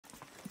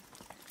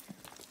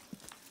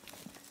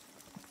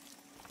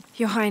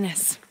Your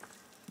Highness.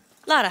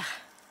 Lara.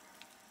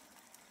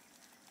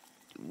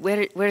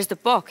 Where's the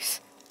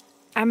box?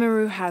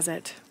 Amaru has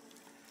it.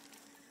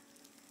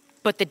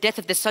 But the death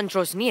of the sun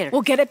draws near.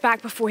 We'll get it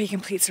back before he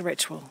completes the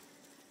ritual.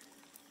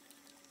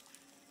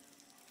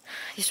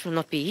 This will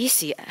not be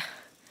easy.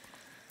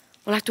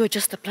 We'll have to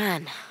adjust the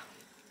plan.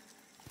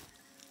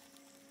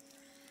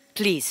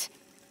 Please,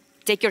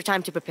 take your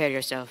time to prepare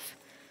yourself.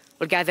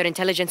 We'll gather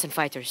intelligence and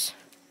fighters.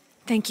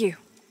 Thank you.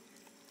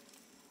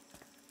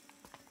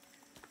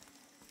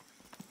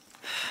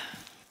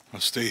 I'll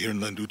stay here and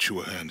lend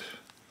Uchu a hand.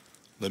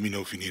 Let me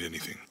know if you need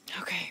anything.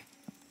 Okay.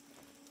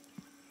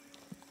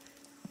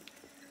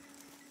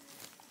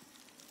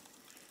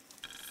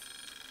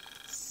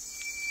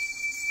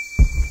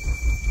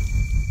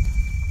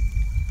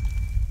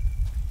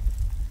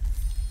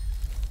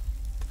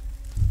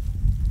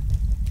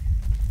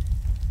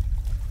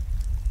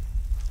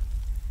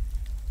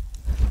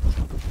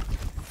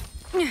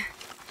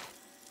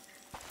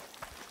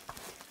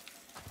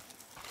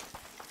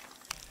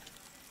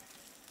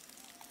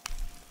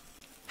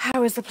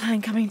 How is the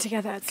plan coming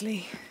together,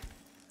 Etzli?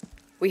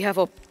 We have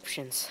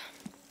options.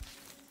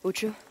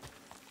 Uchu?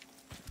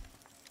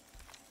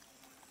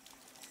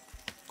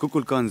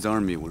 Kukulkan's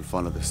army will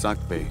follow the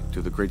Sakbe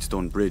to the Great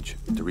Stone Bridge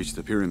to reach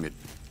the pyramid.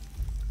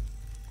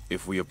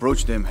 If we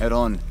approach them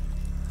head-on,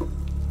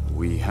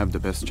 we have the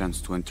best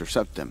chance to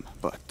intercept them,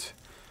 but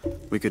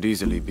we could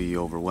easily be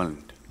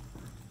overwhelmed.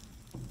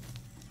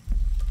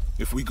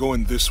 If we go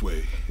in this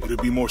way,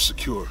 it'd be more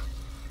secure.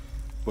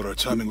 But our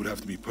timing would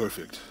have to be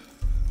perfect,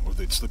 or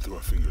they'd slip through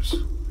our fingers.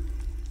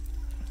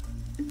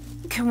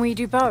 Can we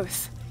do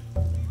both?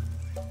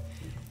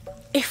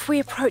 If we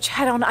approach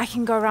head-on, I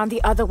can go around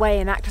the other way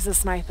and act as a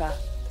sniper.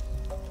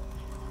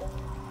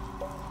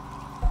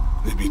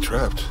 They'd be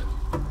trapped.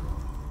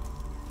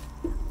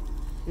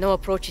 No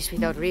approach is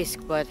without risk,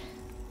 but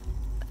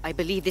I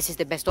believe this is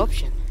the best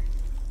option.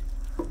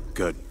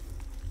 Good.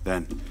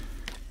 Then,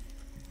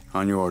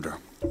 on your order.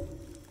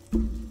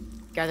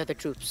 Gather the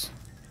troops.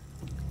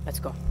 Let's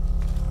go.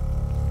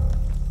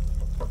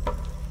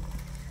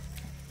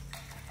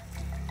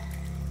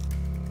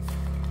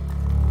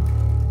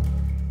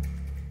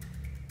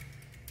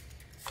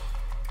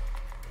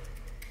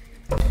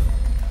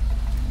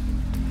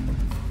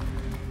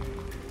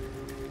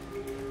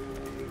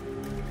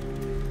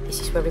 This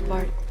is where we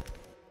part.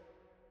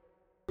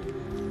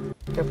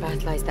 Your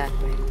path lies that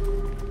way.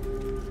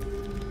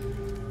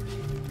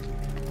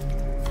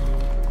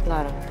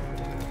 Lara,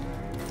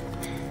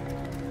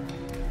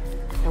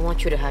 I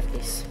want you to have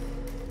this.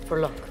 For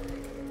luck.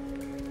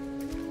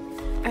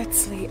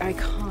 Etzli, I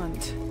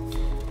can't.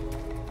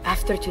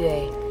 After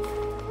today,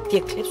 the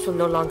eclipse will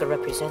no longer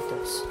represent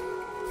us.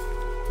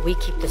 We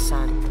keep the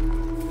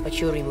sun, but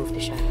you remove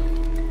the shadow.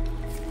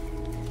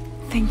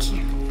 Thank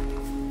you.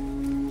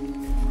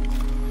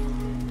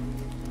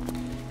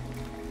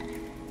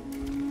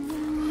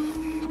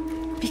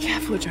 Be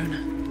careful,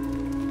 Jonah.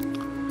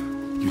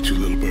 You too,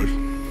 little bird.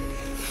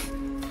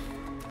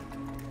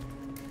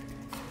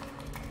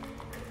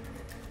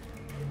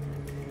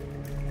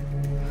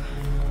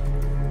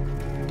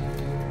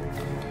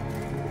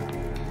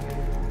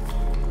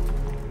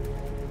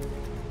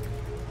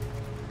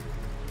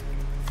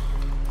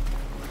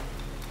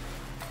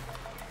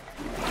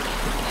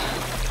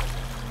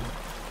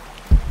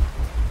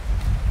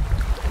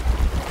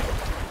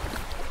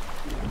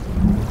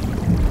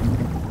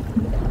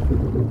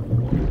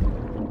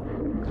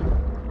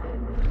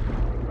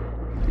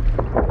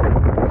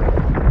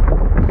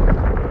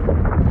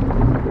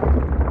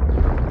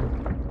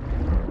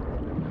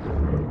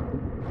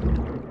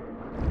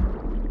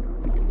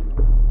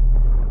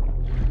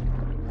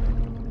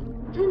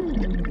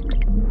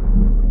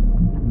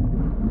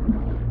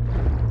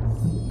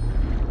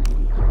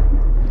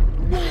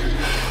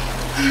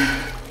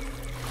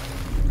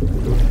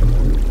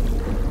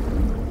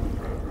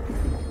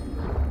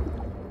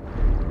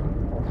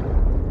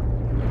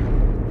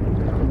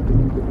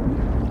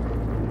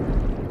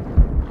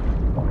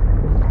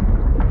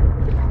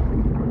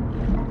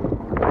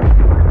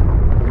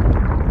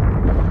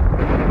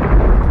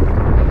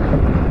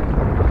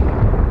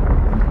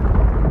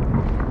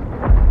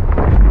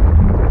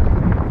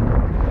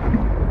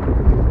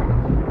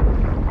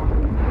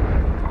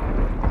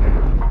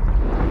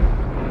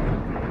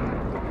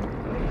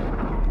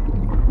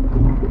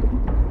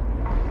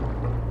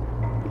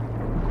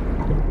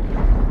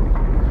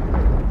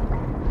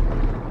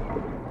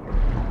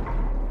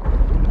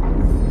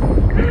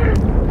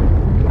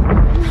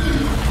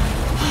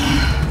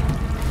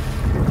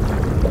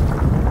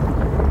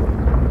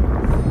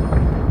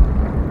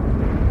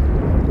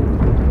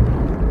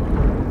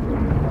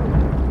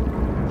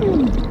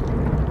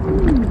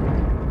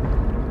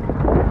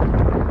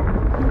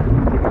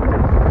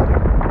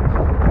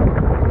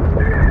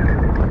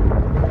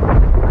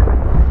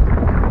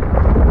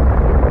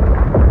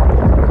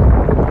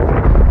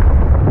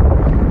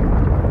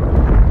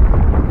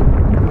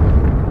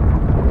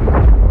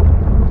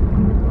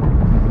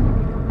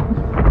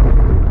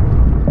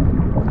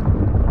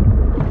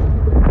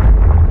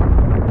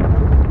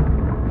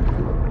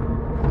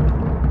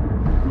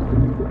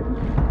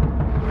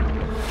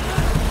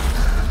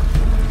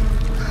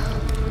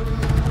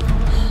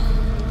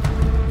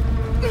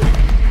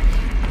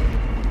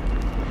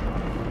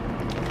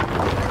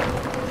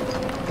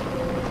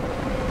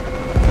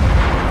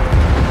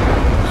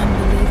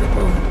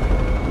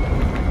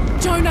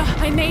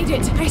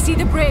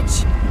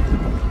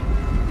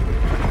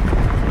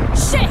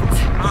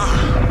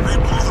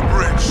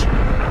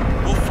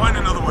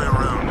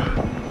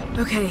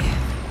 Okay,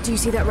 do you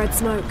see that red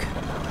smoke?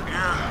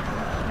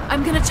 Yeah.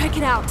 I'm gonna check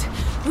it out.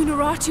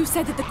 Unuratu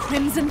said that the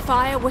Crimson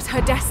Fire was her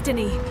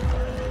destiny.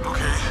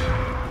 Okay.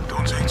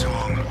 Don't take too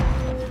long.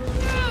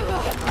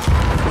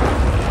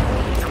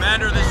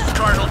 Commander, this is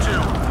Cardinal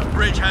 2. The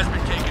bridge has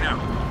been taken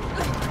out.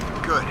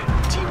 Good.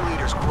 Team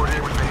leaders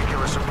coordinate with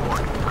vehicular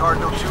support.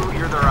 Cardinal 2,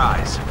 you're their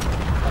eyes.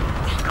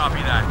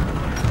 Copy that.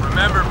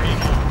 Remember,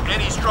 people,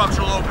 any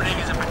structural opening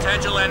is a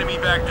potential enemy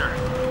vector.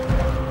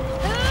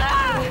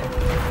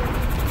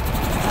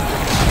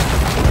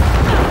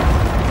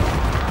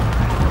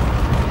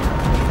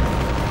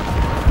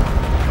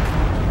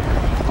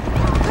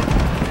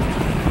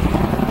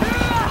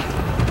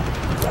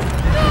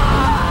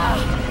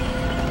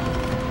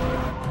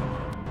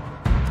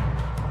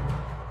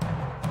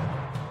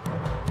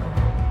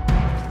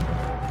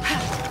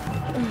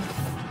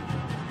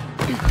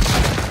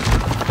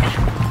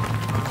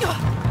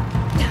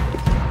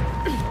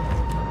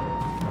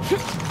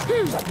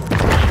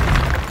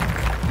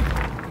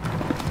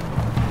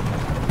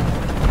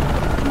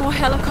 More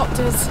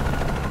helicopters.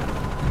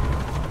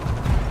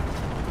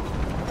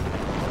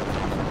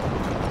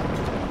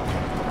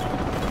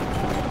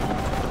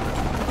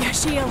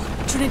 Yashiel,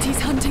 Trinity's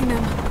hunting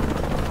them.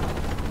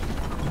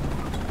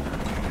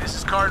 This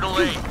is Cardinal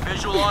 8.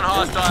 Visual on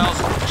hostiles.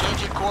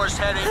 Changing course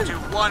heading to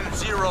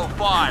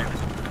 105.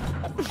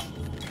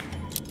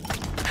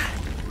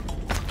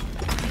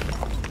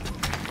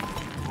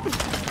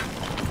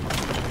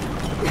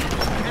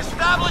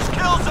 Establish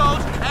kill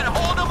zones and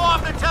hold them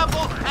off the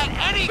temple at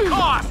any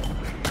cost!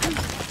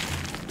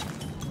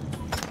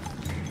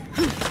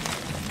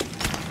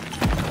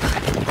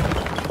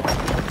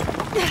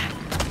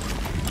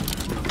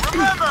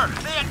 Remember,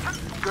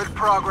 Good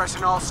progress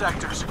in all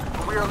sectors,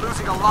 but we are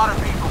losing a lot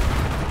of people.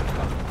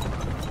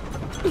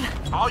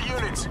 All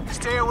units,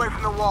 stay away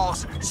from the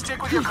walls.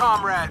 Stick with your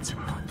comrades.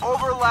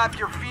 Overlap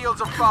your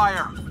fields of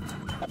fire.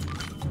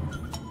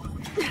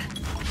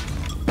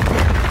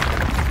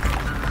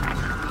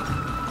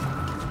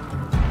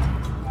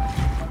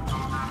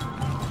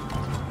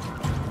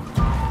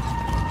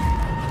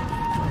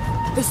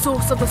 The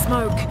source of the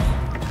smoke.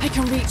 I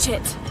can reach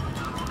it.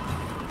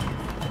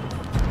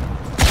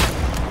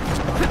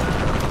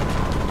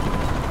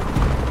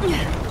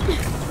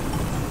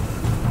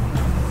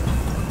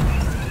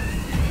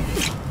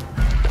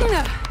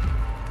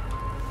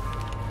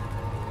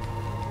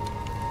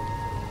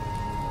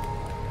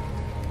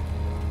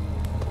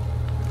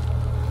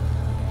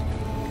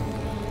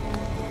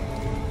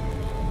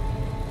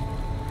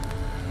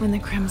 When the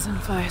Crimson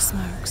Fire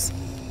smokes,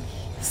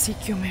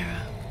 seek your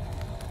mirror.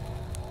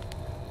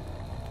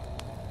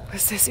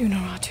 Was this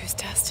Unuratu's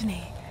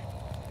destiny?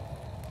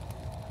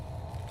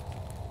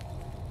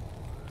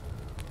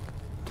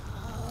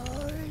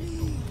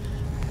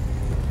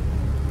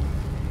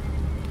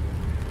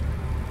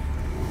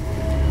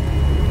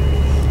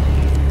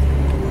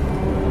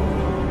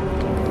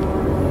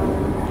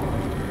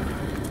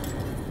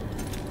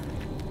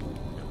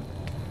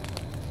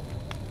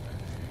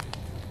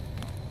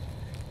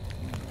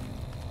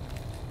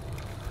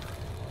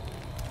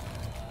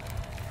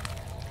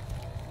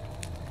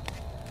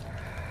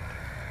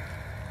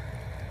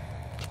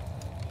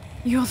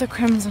 You're the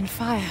Crimson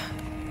Fire.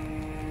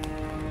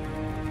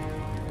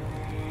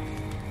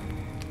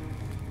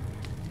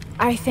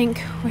 I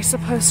think we're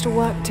supposed to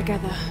work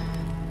together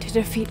to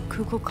defeat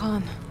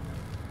Kukulkan.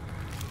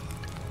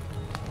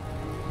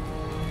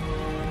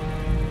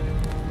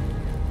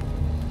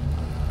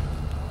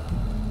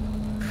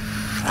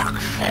 Khan.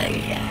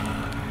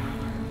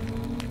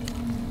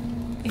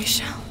 You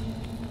shall.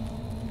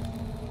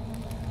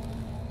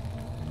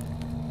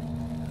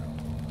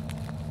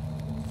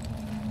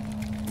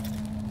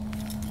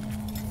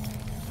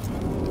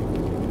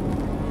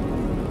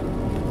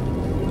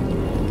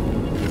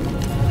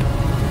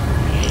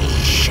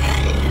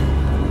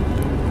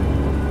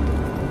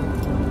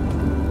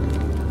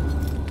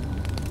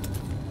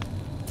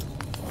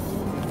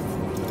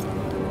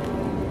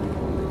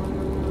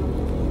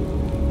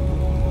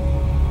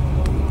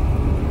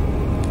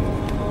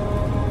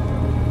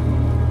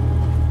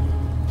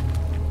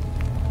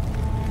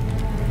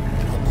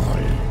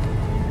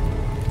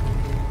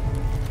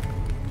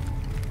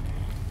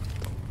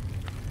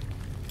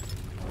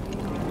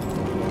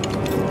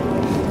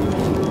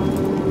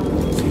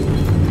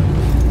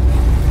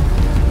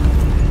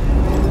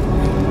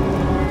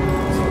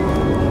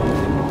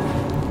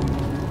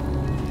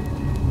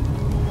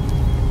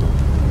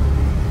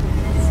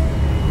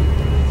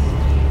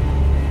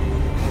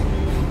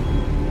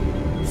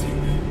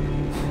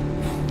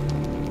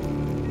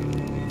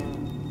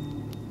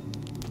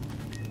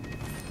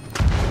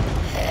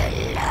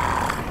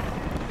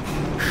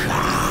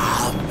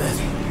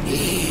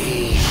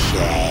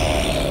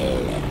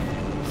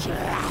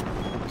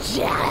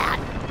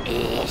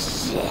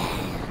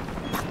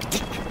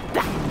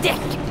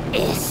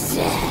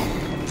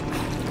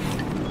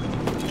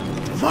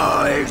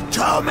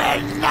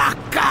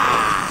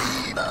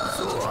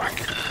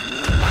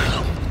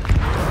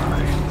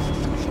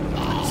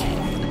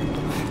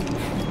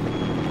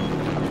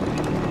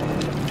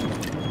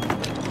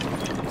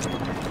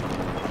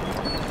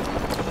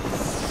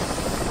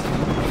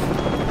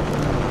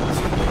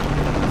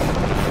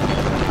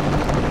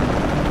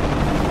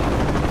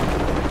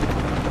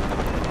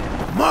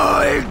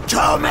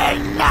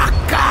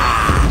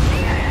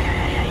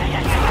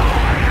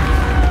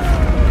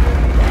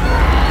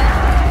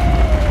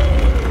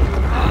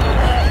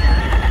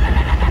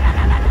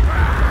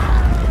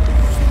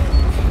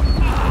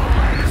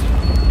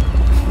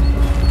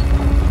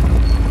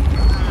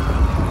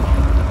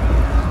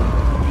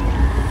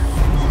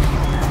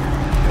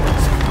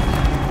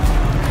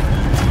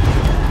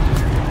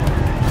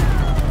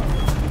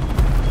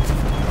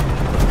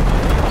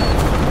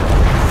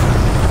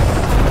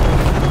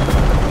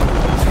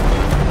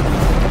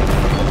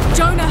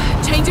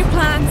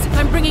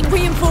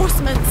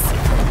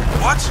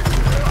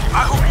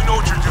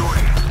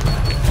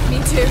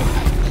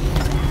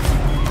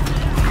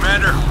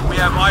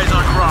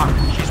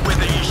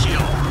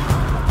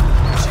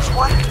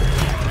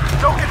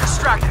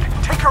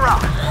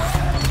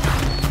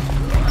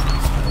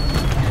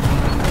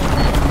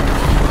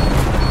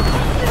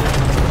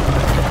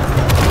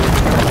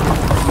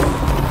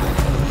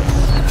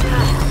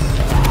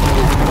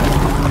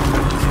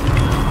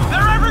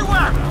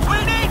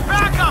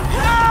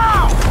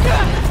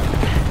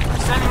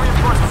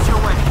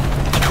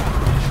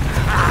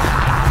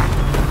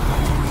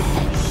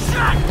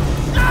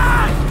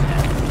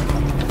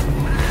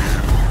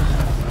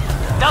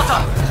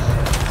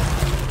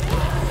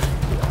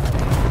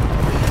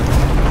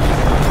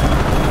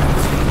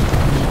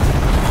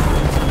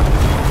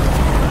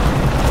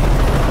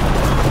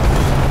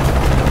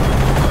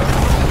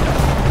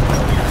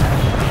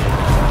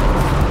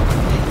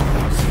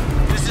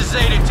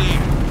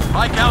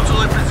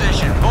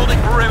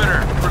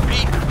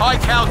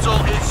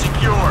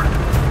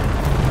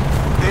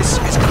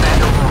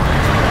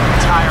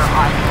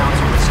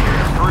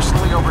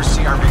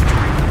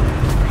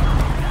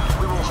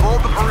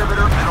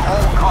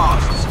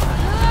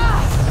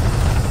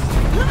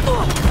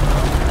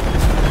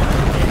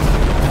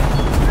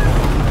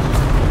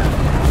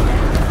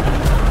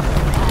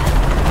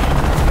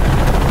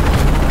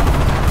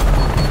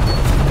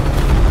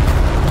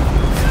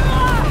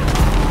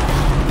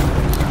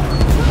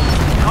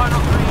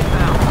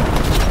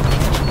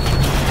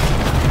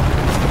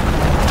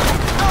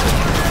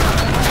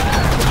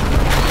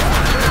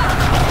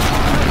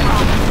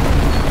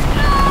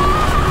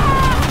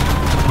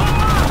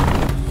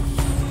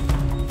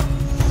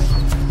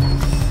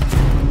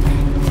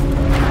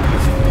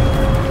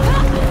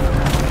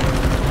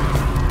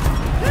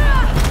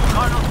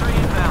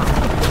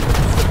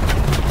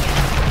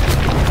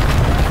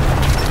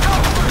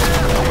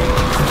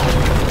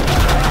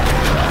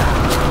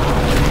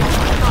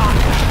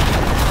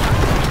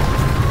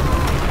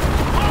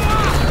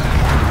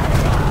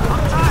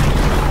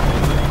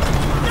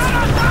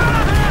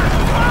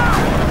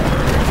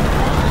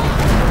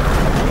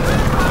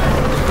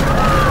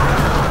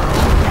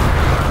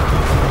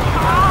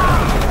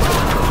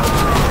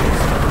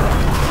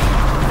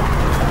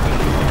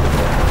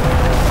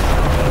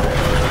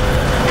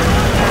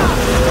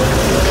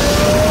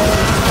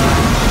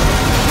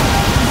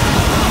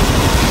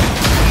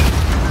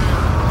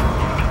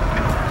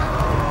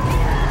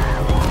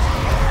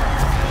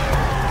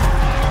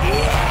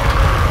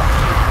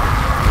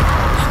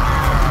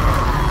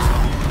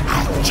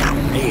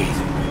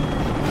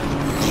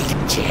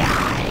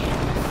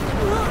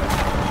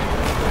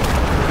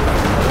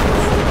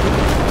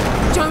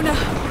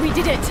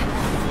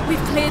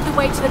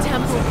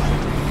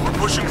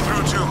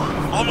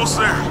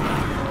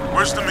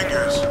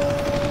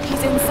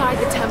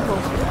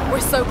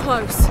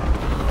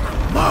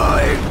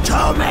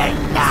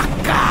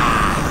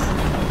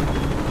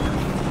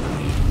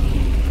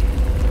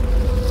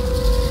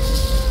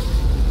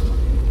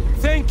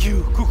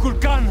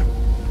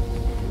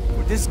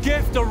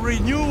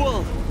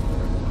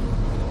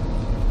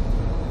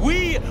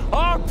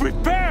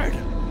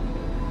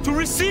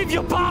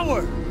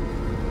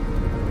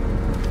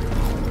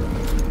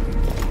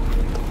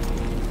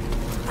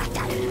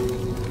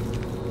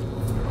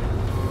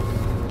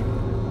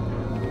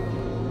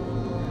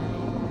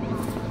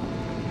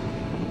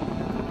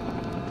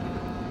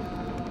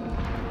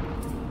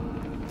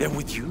 They're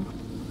with you?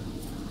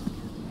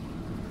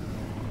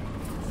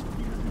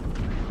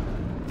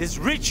 This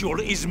ritual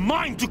is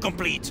mine to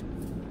complete!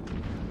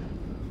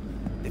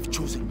 They've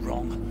chosen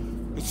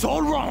wrong. It's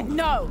all wrong!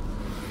 No!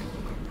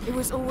 It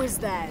was always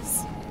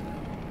theirs.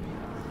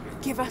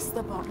 Give us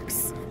the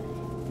box.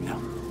 No.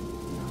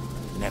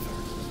 Never.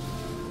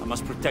 I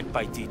must protect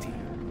Bedi.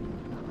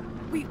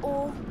 We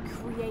all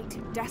create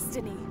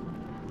destiny.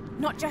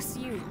 Not just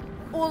you.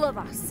 All of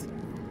us.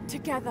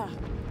 Together.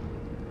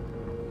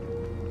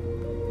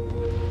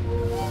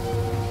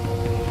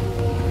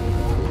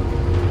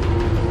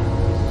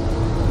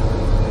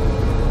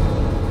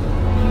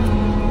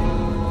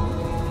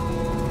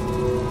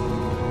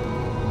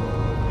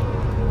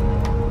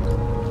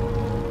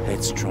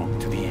 Headstrong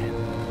to the end.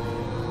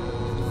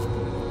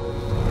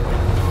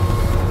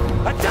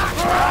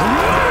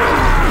 Attack!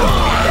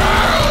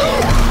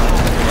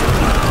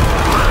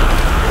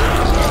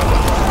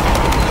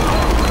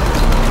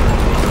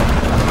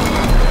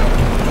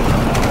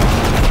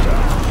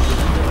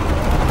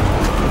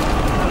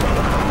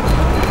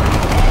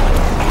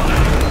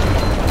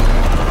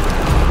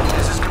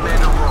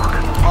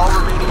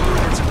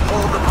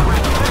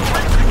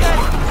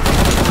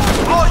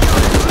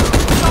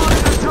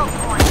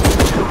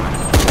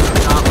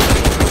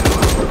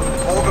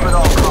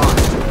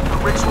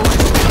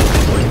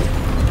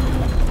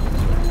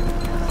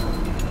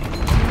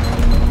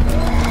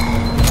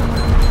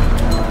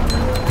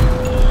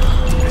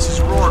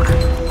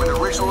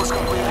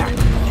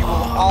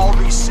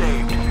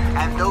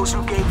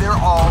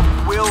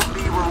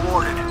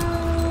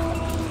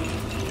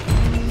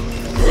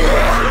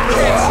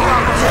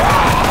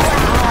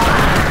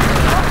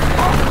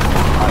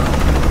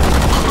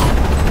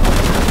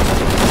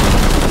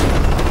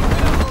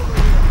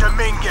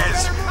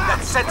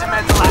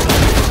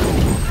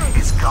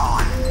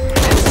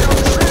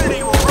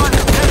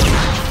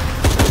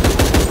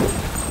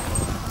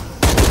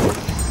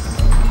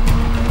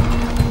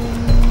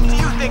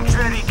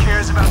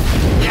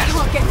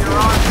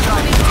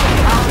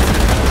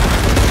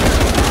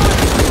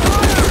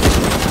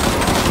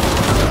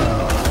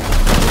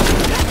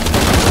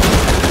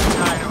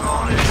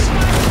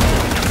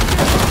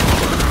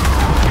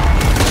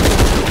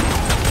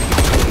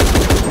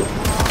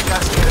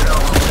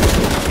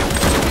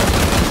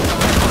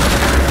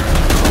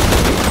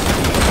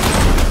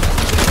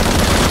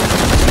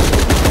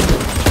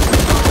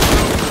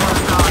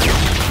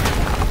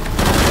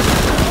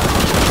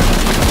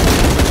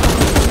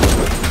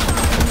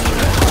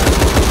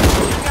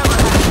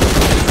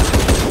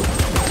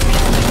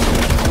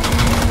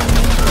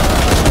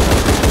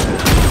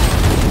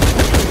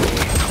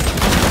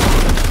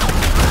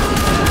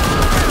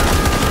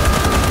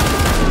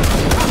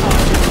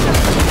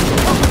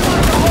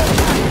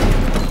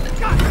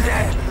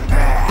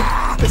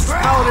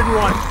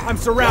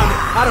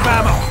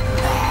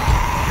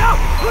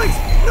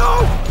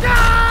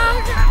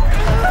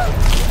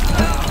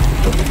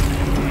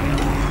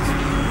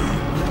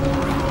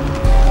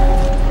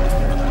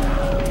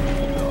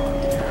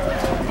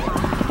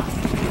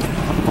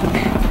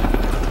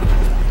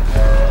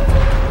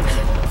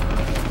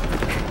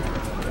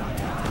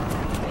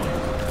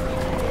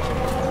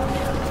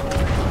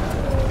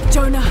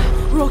 Jonah,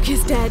 Rourke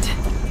is dead.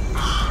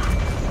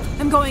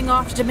 I'm going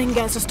after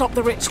Dominguez to stop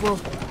the ritual.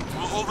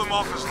 We'll hold them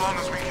off as long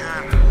as we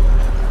can.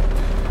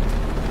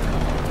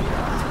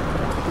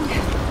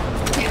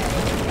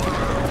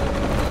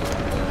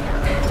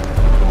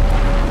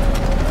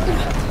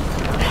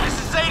 This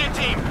is Zeta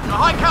Team. The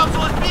High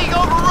Council is being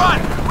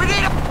overrun. We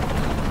need a...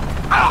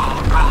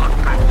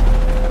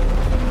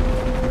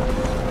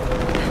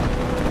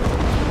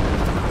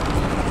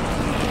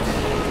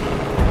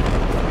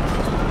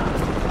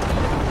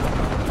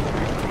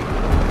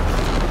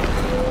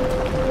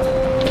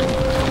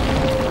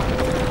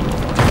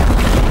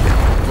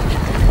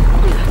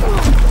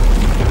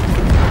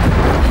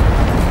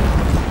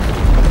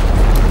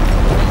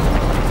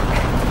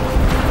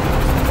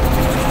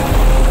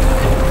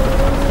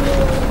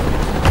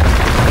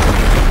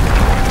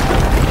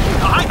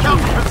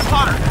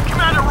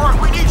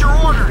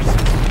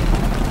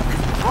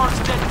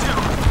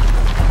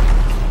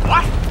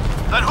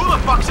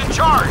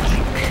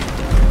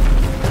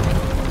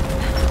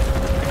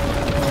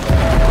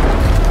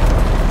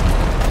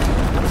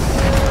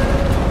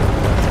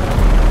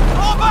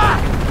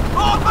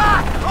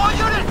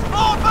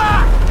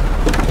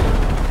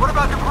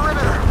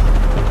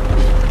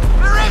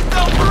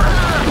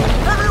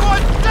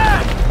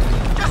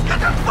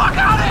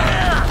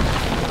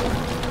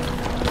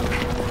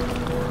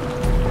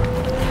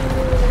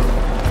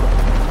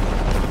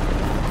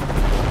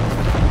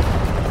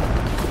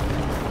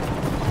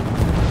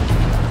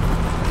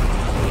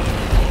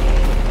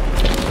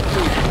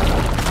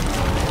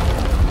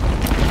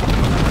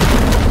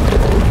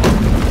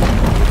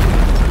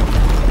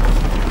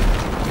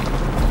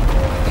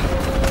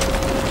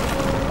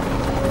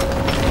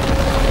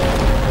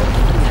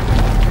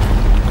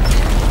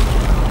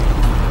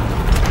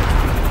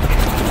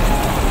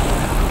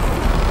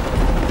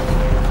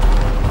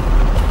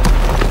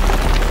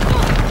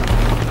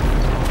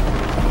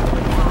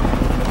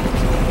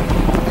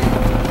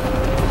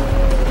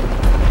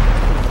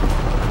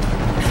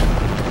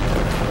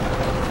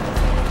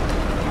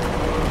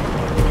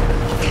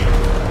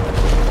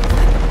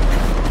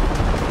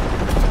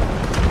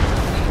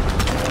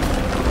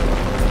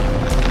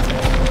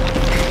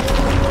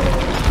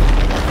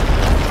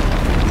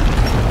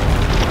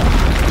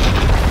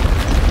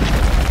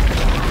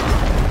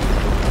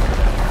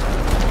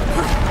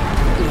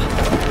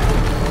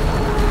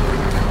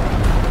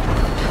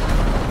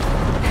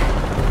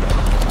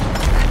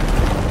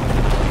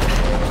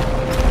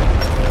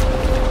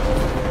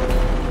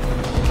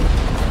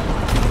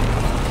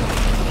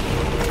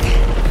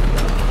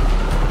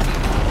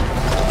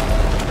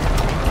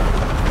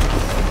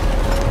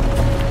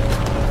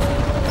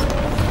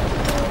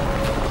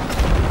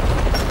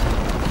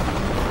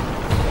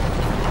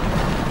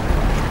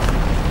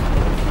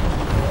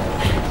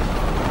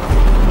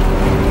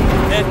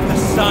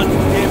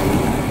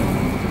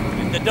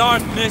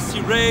 Darkness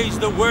erase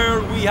the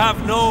world we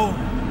have known.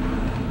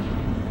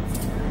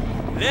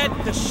 Let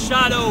the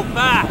shadow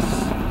pass,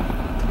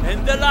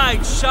 and the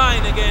light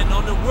shine again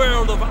on the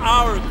world of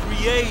our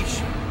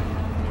creation.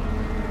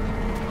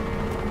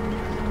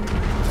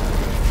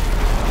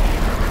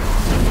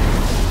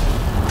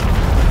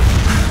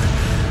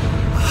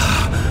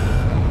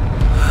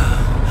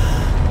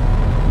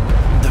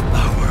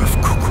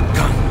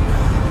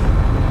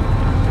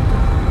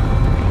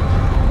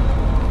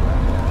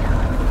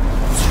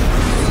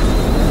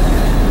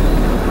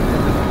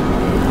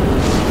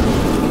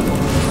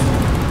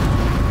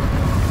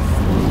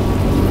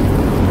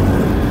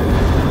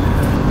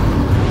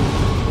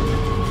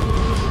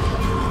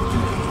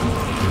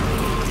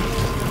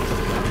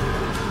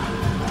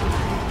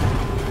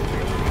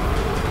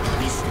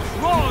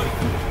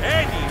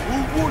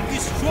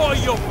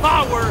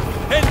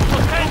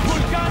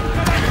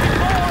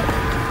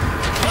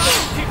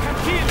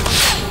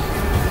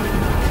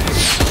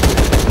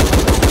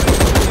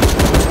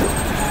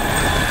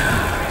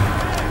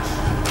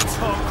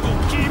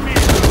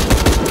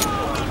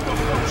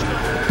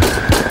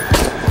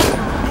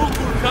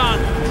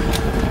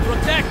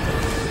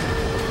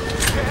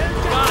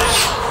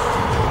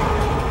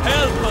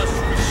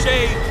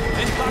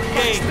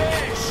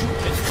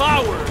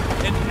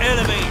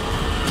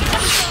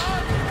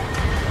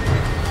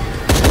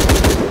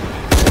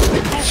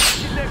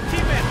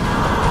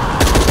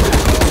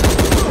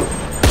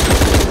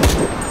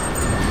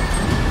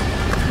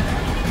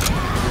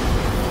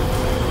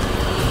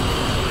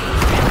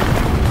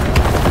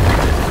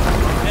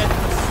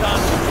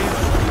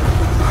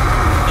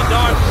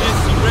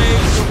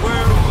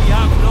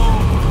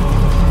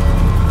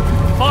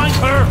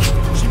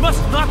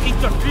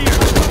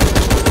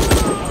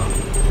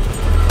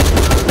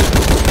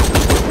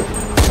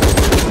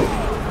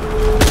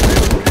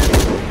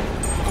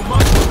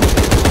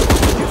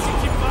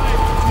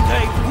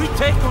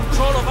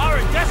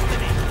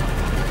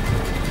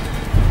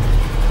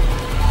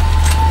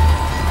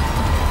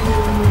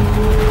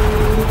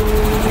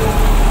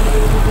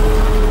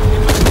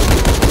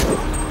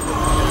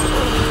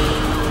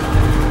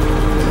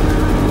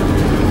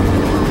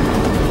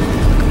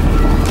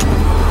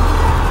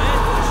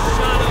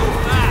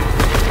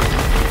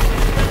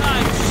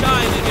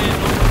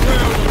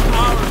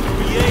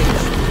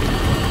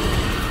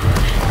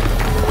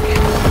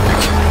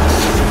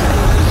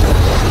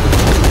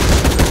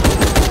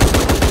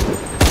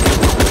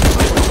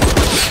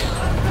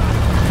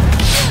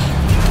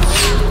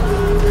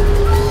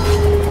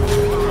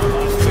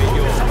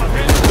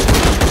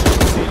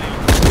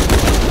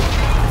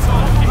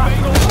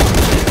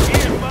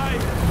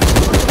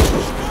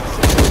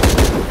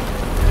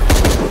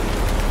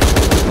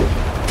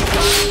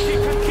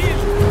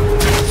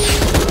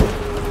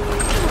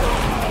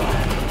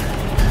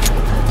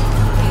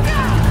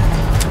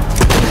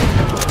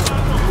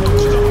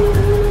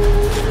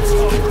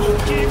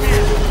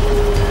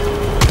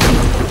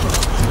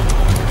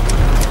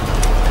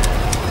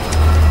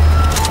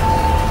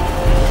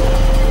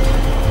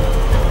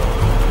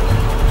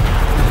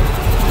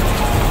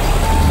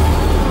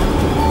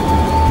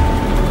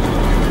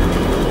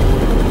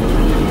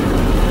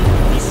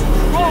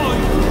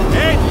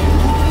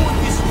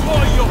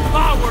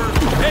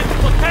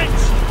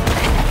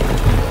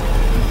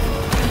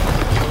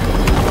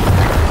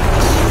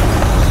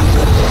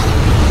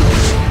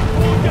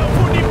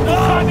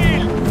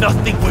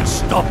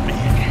 stop me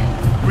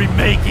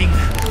remaking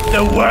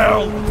the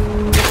world.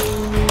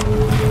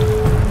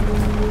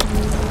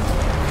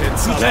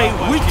 Today,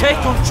 we take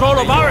control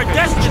of our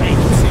destiny.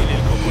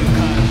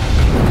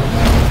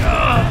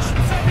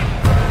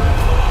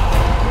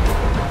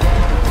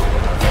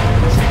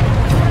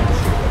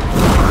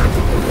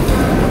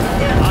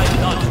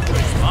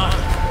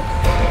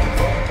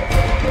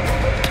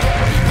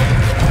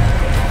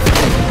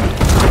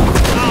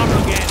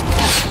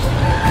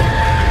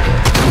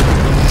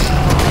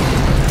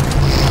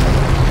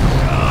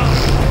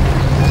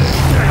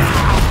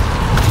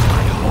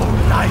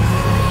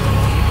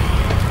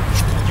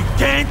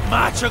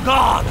 Match a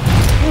god!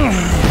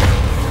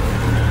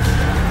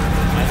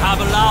 I have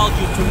allowed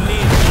you to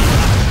live.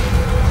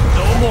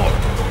 No more.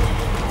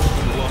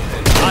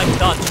 I'm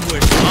done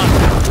with son.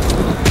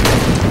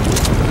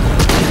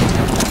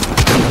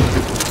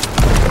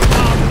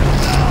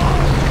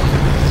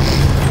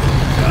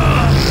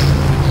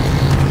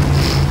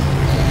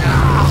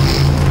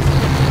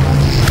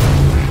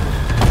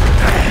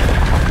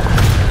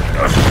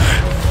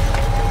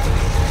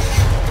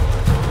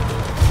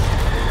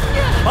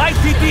 My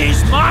Bedi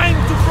is mine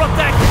to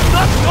protect,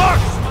 not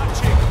yours!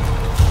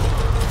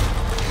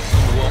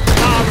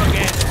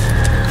 Arrogant!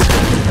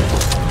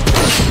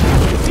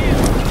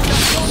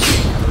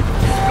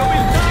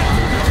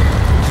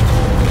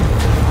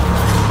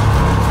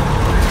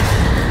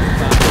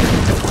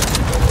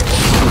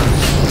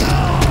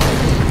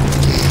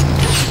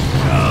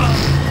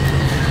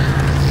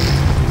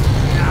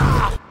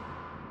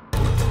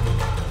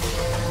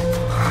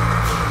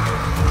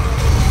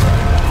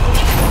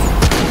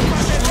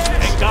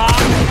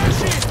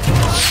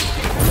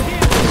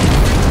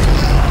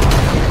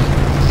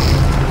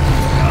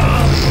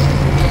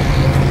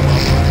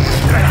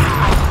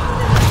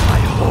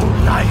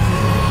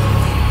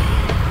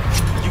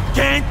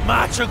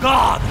 Match a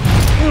god!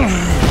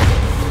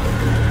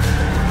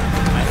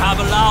 I have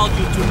allowed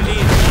you to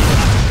live.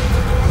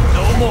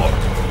 No more.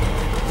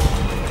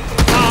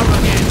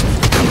 Arrogant!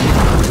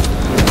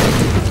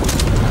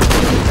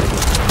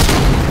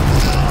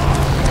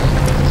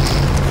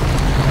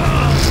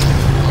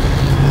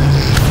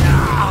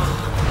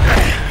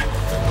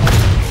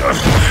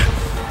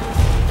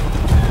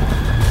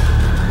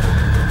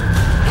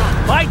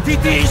 My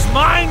Bedi is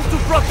mine to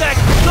protect,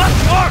 not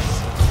yours!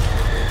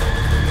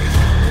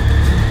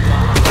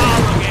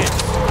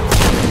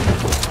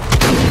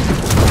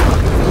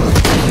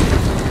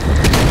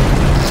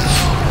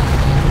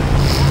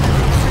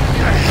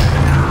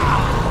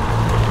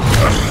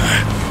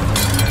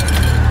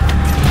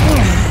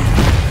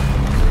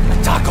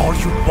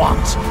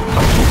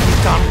 But what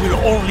you've done will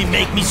only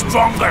make me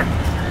stronger!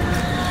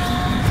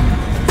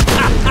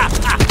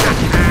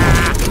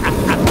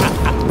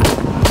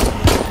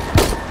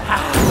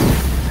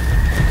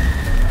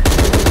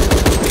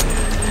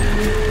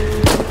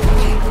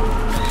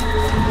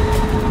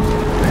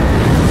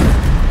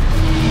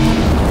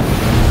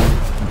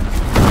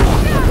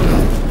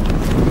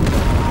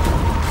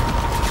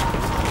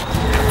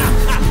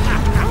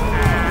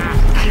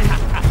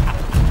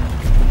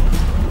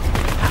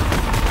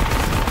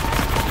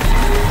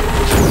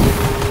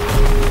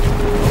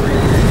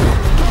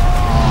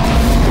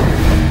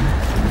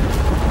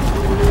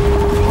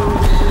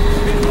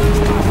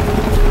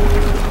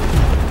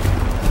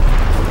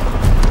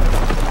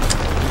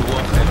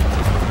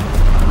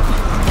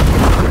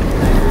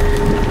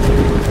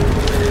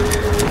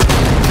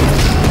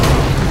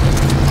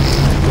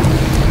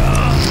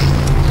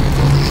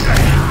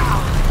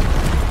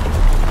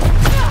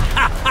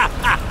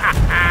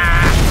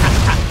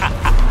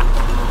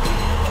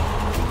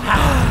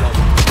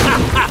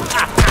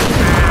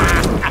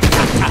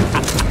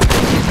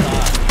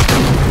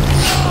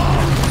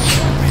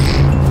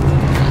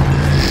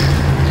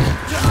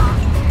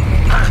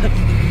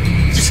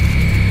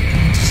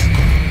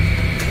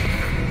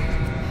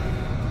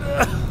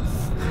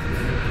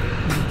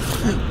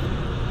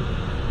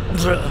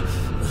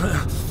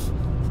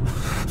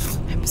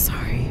 I'm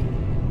sorry.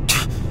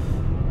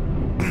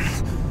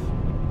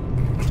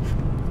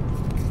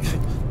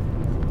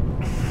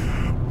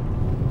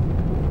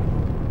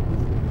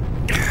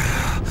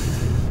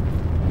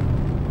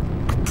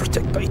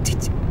 Protect Bedi.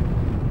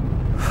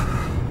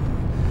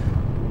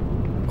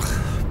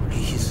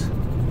 Please.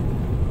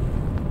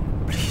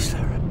 Please,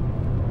 Sarah.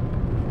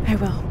 I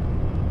will.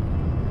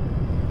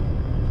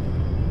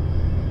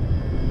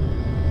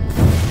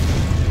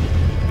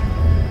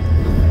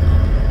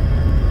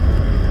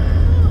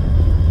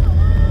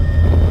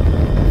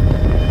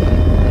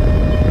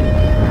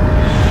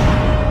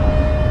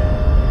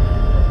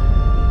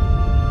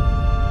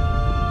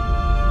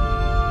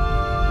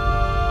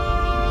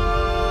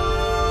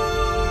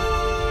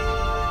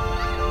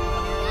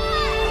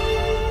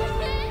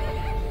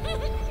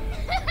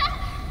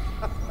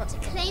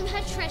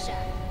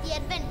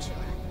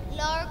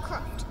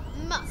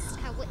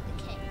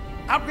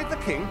 Outwit the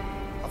king?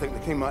 I think the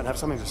king might have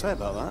something to say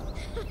about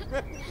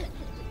that.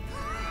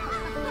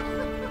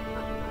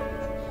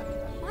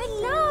 My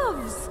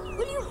loves!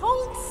 Will you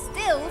hold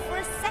still for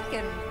a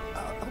second?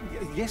 Oh,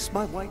 Yes,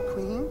 my white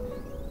queen.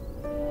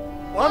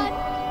 One.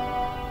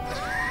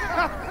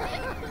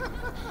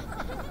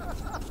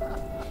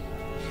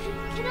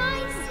 Can I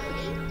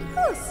see? Of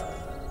course.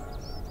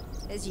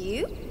 There's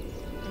you,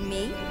 and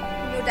me,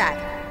 and your dad.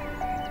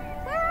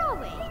 Where are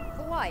we?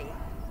 Hawaii.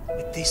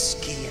 With this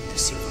key and the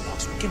silver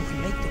box, we can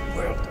remake the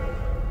world.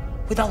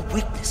 Without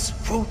weakness,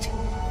 cruelty.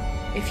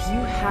 If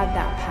you had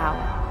that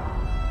power,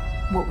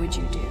 what would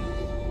you do?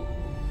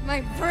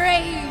 My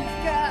brave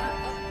girl,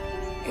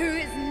 who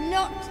is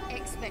not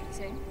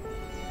expecting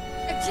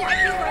a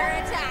jaguar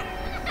attack.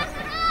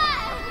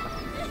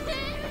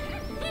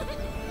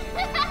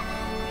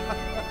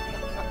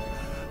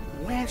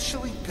 Where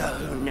shall we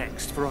go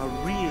next for our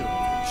real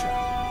adventure?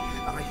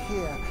 I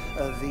hear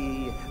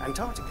the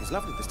Antarctic is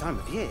lovely this time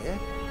of year.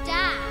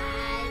 Dad.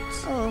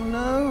 Oh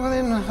no, well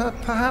then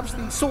perhaps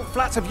the salt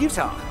flats of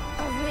Utah.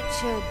 Oh,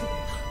 Richard.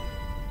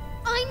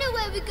 I know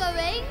where we're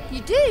going.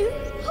 You do?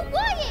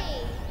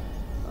 Hawaii.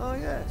 Oh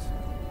yes,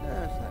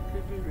 yes, that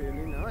could be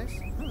really nice.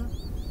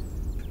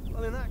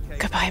 Well, in that case.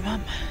 Goodbye,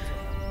 Mum.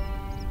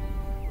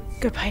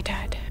 Goodbye,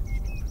 Dad.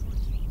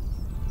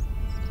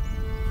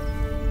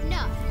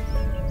 No.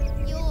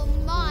 You're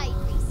my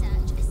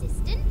research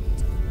assistant.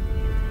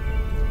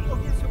 Oh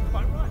yes, you're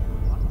quite right.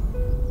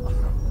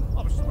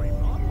 I'm sorry,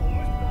 Mum.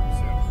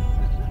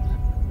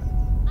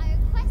 I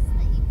request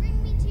that you bring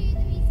me to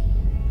the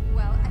museum.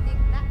 Well, I think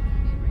that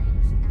can be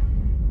arranged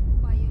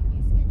by your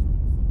new schedule.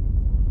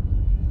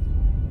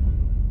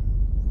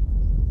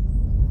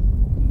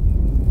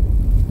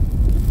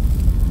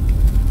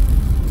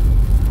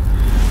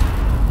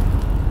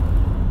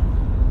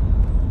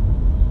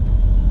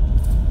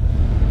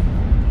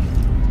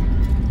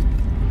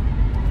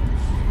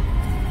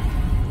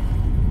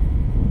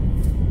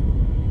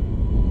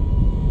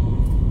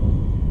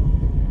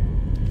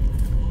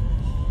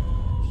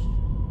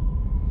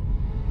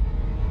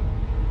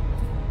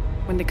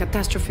 When the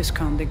catastrophes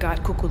come, the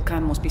god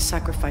Kukulkan must be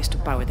sacrificed to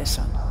power the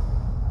sun.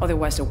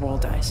 Otherwise the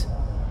world dies.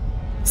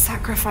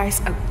 Sacrifice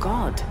a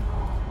god?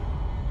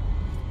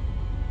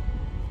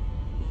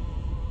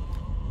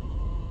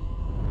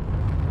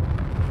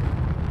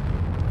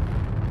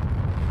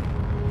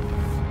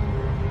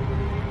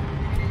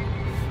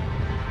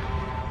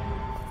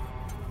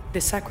 The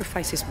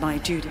sacrifice is my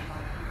duty.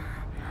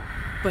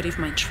 But if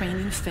my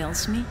training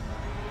fails me,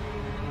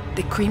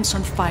 the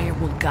Crimson Fire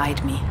will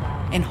guide me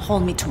and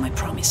hold me to my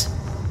promise.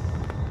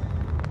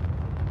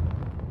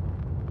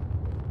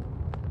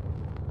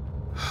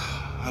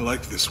 I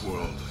like this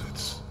world.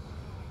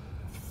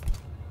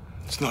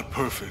 It's not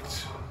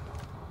perfect.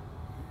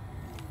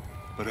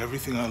 But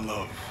everything I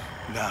love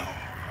now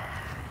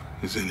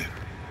is in it.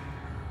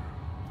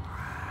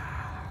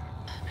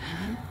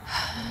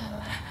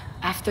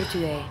 After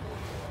today,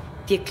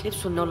 the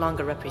eclipse will no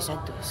longer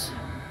represent us.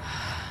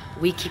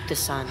 We keep the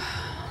sun,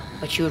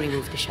 but you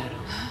remove the shadow.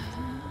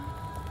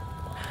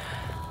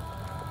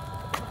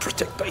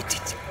 Protect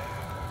Bedi.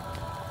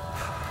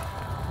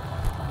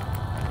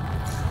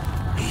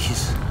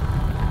 Please.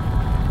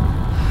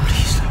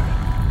 Please, Lara.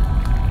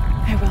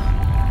 I will.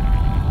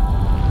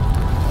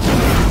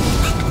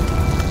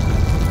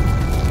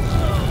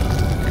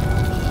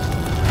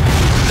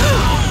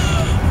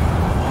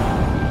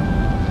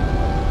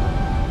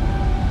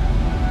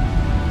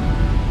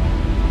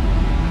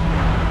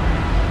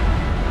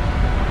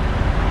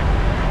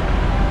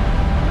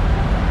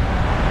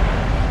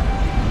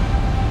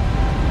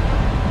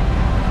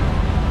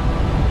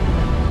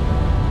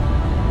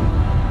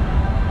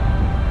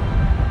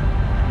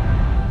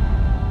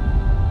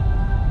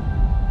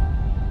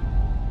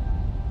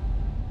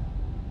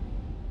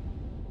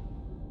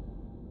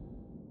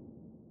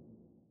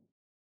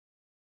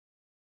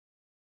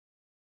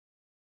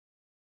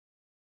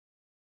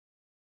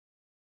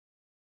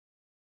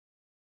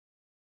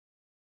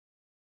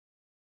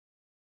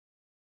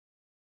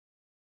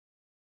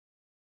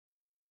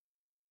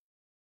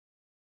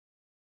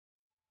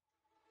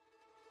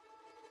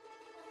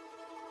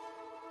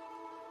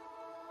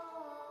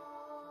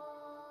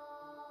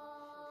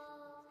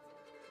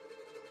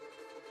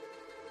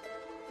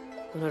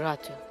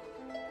 Unuratu,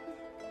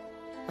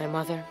 my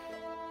mother,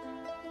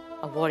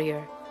 a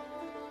warrior,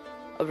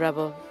 a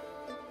rebel,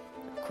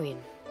 a queen.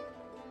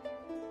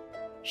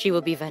 She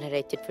will be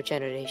venerated for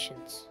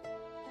generations.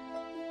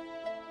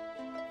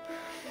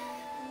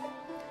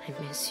 I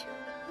miss you.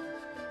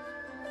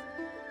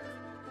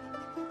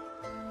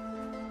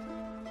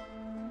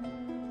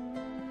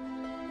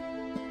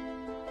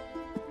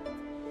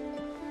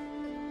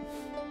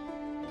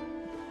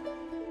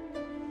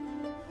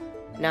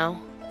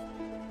 Now,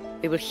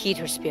 we will heed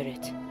her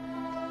spirit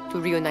to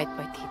reunite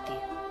Paititi.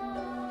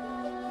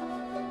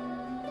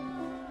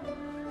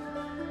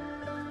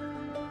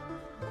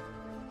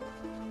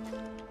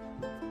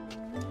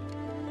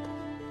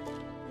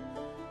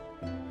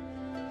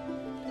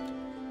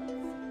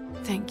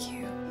 Thank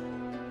you.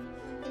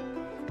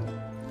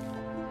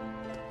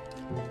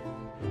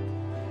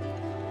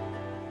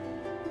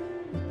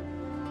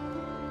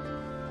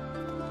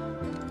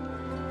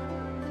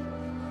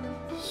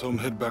 So I'm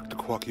head back to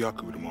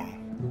Kwakyaku tomorrow.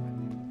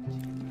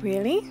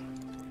 Really?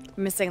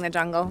 Missing the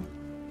jungle?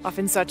 Off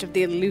in search of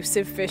the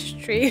elusive fish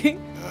tree?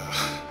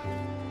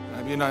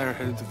 Abby and I are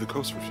headed to the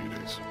coast for a few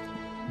days.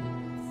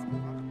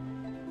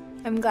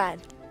 I'm glad.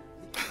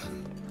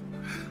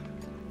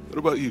 What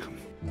about you?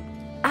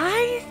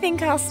 I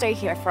think I'll stay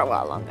here for a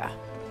while longer.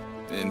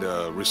 And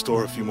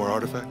restore a few more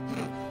artifacts?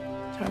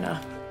 Don't know.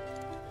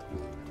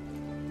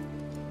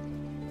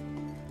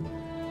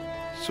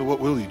 So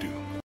what will you do?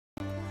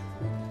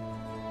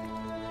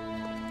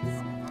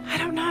 I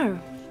don't know.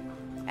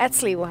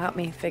 Etzli will help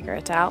me figure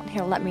it out.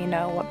 He'll let me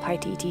know what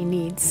Paititi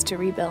needs to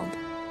rebuild.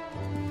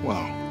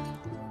 Wow.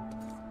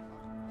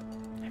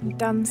 I'm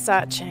done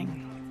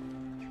searching.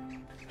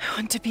 I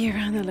want to be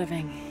around the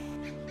living.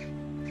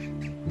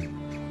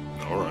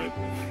 All right.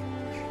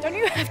 Don't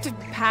you have to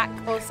pack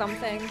or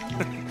something?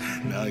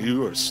 Now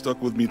you are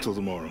stuck with me till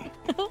tomorrow.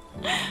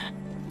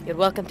 You're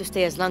welcome to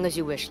stay as long as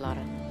you wish,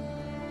 Lara.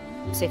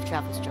 Safe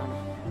travels, Jonah.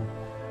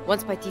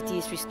 Once Paititi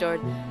is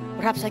restored,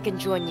 perhaps I can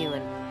join you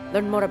and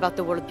learn more about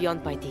the world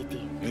beyond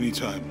Paititi.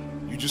 Anytime.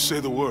 You just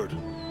say the word.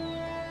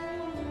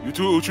 You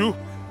too, Uchu?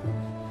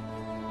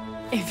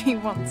 If he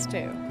wants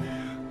to.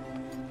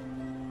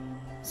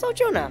 So,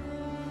 Jonah,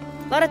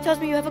 Lara tells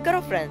me you have a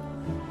girlfriend.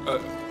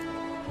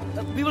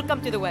 We will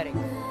come to the wedding.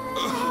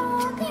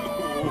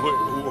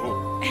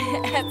 Whoa.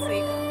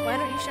 Etzli, why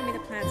don't you show me the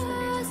plans for the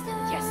new system?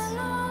 Yes.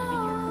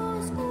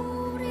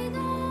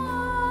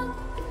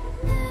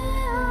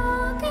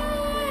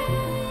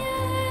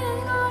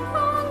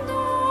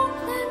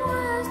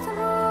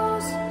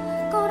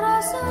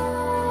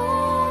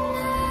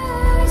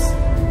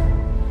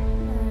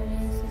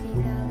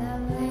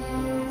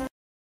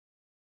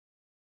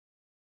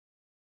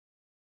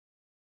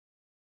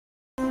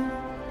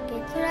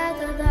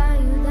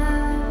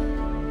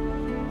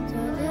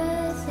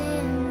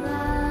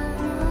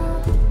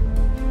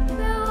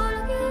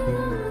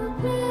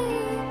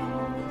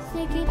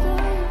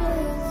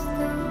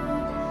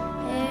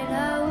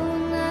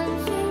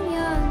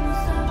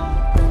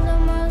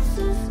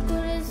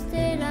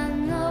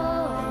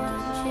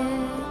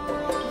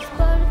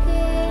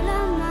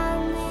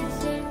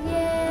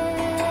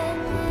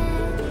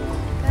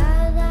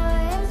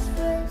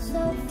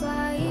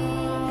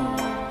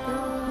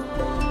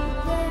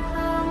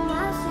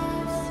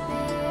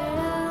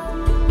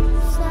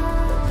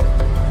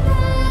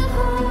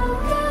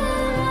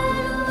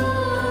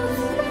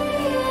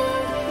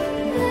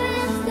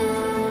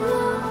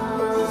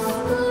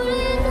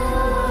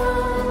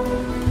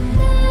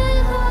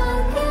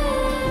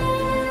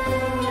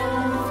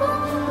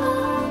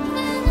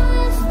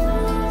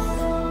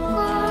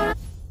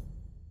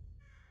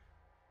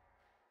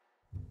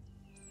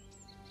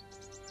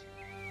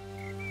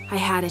 I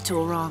had it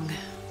all wrong.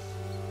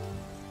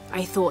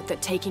 I thought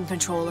that taking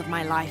control of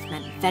my life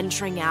meant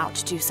venturing out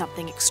to do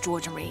something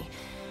extraordinary.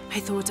 I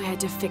thought I had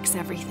to fix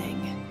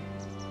everything.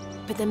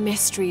 But the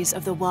mysteries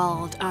of the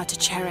world are to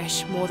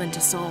cherish more than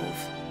to solve.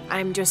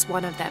 I'm just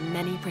one of their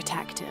many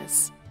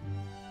protectors.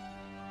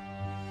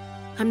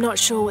 I'm not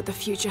sure what the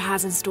future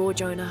has in store,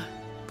 Jonah,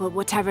 but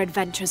whatever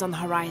adventure's on the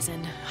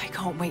horizon, I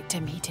can't wait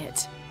to meet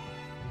it.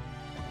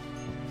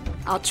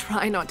 I'll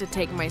try not to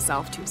take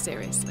myself too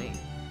seriously.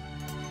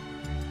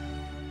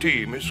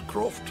 Tea, Miss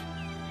Croft.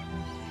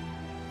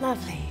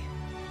 Lovely.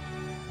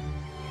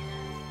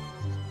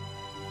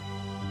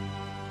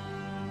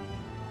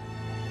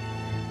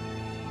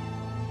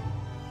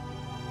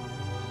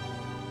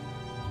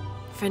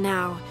 For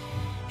now,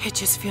 it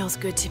just feels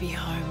good to be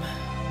home.